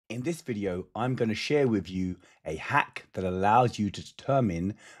In this video, I'm going to share with you a hack that allows you to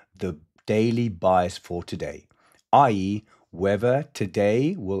determine the daily bias for today, i.e. whether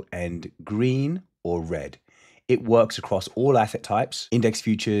today will end green or red. It works across all asset types, index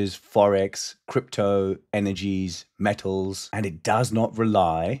futures, forex, crypto, energies, metals, and it does not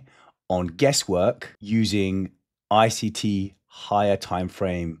rely on guesswork using ICT higher time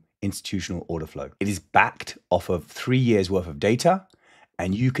frame institutional order flow. It is backed off of 3 years worth of data,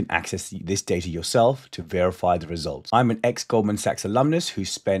 and you can access this data yourself to verify the results. I'm an ex-Goldman Sachs alumnus who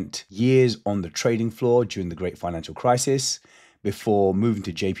spent years on the trading floor during the great financial crisis before moving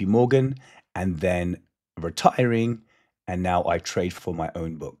to JP Morgan and then retiring, and now I trade for my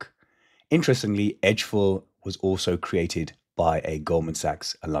own book. Interestingly, Edgeful was also created by a Goldman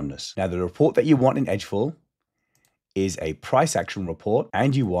Sachs alumnus. Now, the report that you want in Edgeful is a price action report,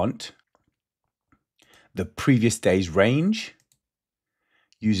 and you want the previous day's range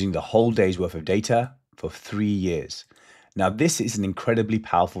using the whole day's worth of data for 3 years. Now, this is an incredibly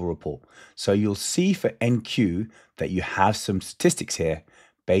powerful report. So you'll see for NQ that you have some statistics here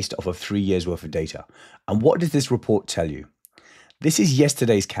based off of 3 years worth of data. And what does this report tell you? This is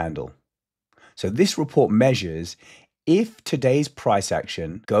yesterday's candle. So this report measures if today's price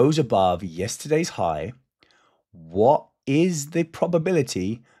action goes above yesterday's high, what is the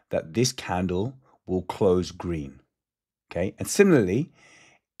probability that this candle will close green? Okay, and similarly,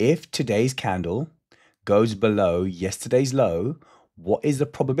 if today's candle goes below yesterday's low, what is the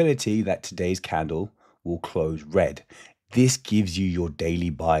probability that today's candle will close red? This gives you your daily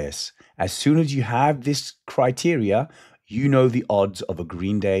bias. As soon as you have this criteria, you know the odds of a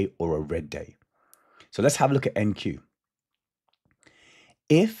green day or a red day. So let's have a look at NQ.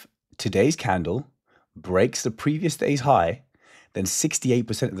 If today's candle breaks the previous day's high, then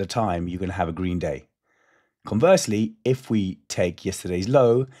 68% of the time you're going to have a green day. Conversely, if we take yesterday's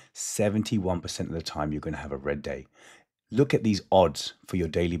low, 71% of the time you're going to have a red day. Look at these odds for your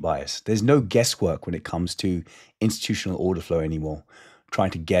daily bias. There's no guesswork when it comes to institutional order flow anymore. Trying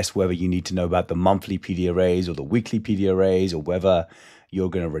to guess whether you need to know about the monthly PD arrays or the weekly PD arrays, or whether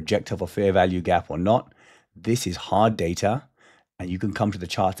you're going to reject off a fair value gap or not. This is hard data, and you can come to the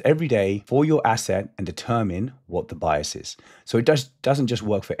charts every day for your asset and determine what the bias is. So it doesn't just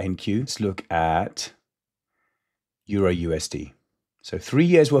work for NQ. Let's look at Euro USD. So 3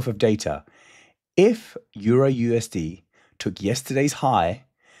 years worth of data. If Euro USD took yesterday's high,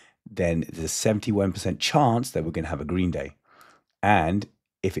 then there's a 71% chance that we're going to have a green day. And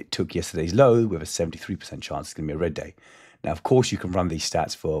if it took yesterday's low, we have a 73% chance it's going to be a red day. Now, of course, you can run these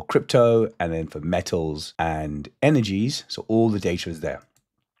stats for crypto and then for metals and energies. So all the data is there.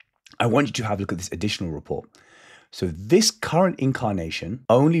 I want you to have a look at this additional report. So this current incarnation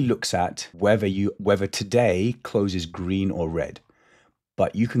only looks at whether today closes green or red,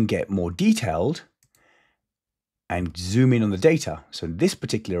 but you can get more detailed and zoom in on the data. So this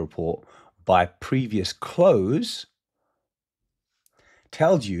particular report by previous close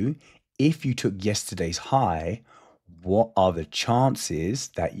tells you if you took yesterday's high, what are the chances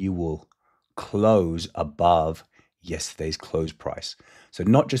that you will close above yesterday's close price. So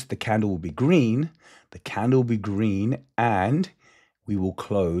not just the candle will be green, the candle will be green and we will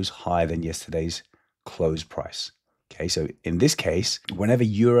close higher than yesterday's close price. Okay, so in this case, whenever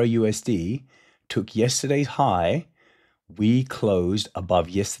Euro USD took yesterday's high, we closed above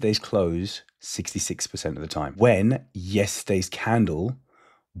yesterday's close 66% of the time when yesterday's candle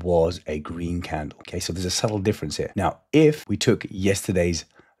was a green candle. Okay, so there's a subtle difference here. Now, if we took yesterday's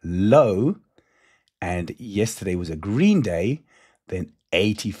low and yesterday was a green day, then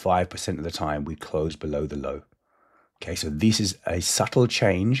 85% of the time we close below the low. Okay, so this is a subtle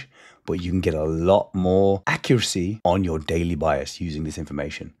change, but you can get a lot more accuracy on your daily bias using this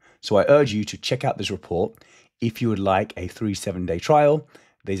information. So I urge you to check out this report. If you would like a 3-7 day trial,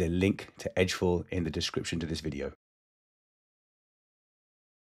 there's a link to Edgeful in the description to this video.